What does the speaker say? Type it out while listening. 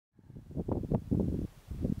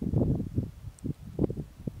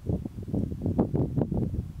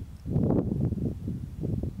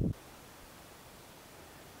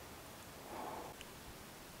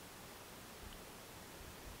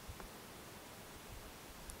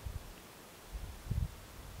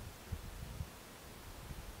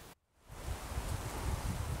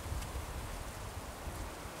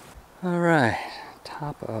Alright,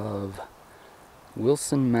 top of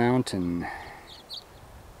Wilson Mountain.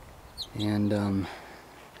 And I'd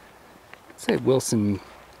say Wilson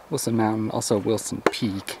Mountain, also Wilson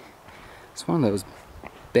Peak. It's one of those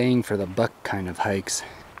bang for the buck kind of hikes.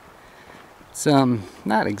 It's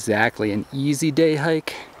not exactly an easy day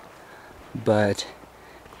hike, but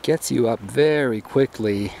gets you up very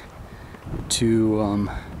quickly to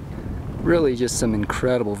really just some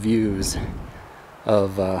incredible views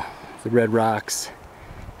of the red rocks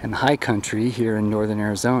and the high country here in northern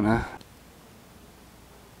Arizona.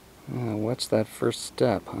 Watch that first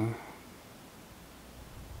step, huh?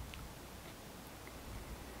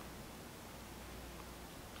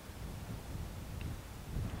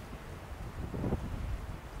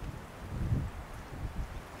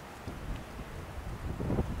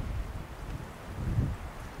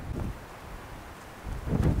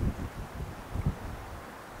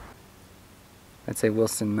 I'd say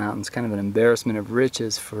Wilson Mountain's kind of an embarrassment of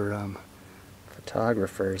riches for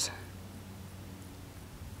photographers.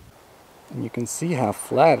 And you can see how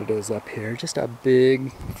flat it is up here, just a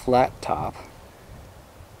big flat top.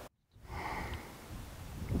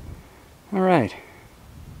 Alright,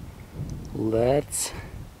 let's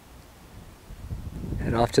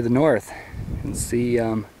head off to the north and see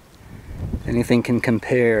if anything can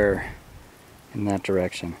compare in that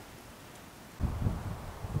direction.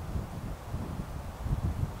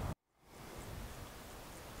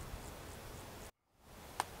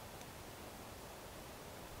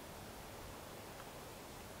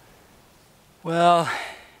 Well,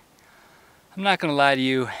 I'm not going to lie to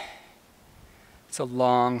you, it's a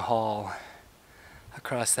long haul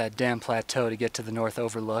across that damn plateau to get to the north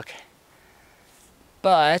overlook,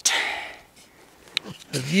 but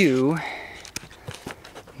the view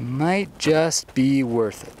might just be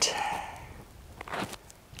worth it.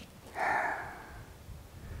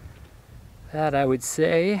 That, I would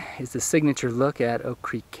say, is the signature look at Oak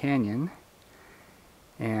Creek Canyon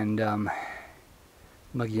and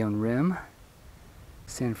Mogollon Rim.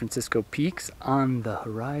 San Francisco Peaks on the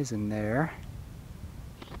horizon there.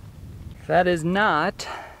 That is not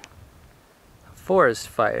a forest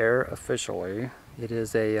fire officially. It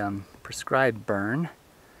is a prescribed burn.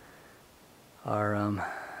 Our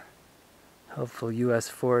helpful U.S.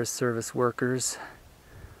 Forest Service workers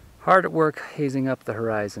hard at work hazing up the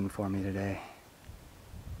horizon for me today.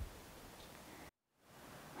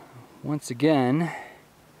 Once again,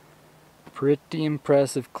 pretty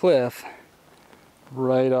impressive cliff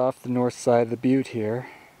right off the north side of the butte here.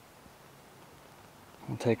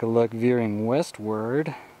 We'll take a look veering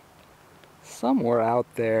westward. Somewhere out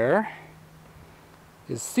there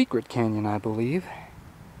is Secret Canyon, I believe.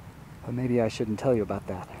 But maybe I shouldn't tell you about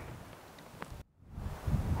that.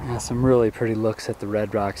 Some really pretty looks at the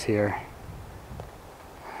red rocks here.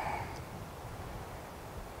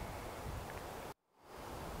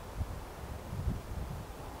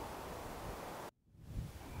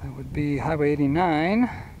 That would be Highway 89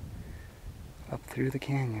 up through the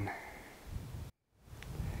canyon.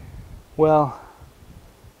 Well,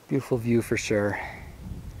 beautiful view for sure.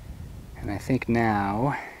 And I think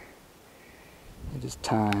now it is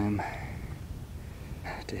time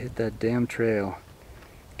to hit that damn trail.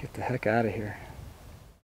 Get the heck out of here.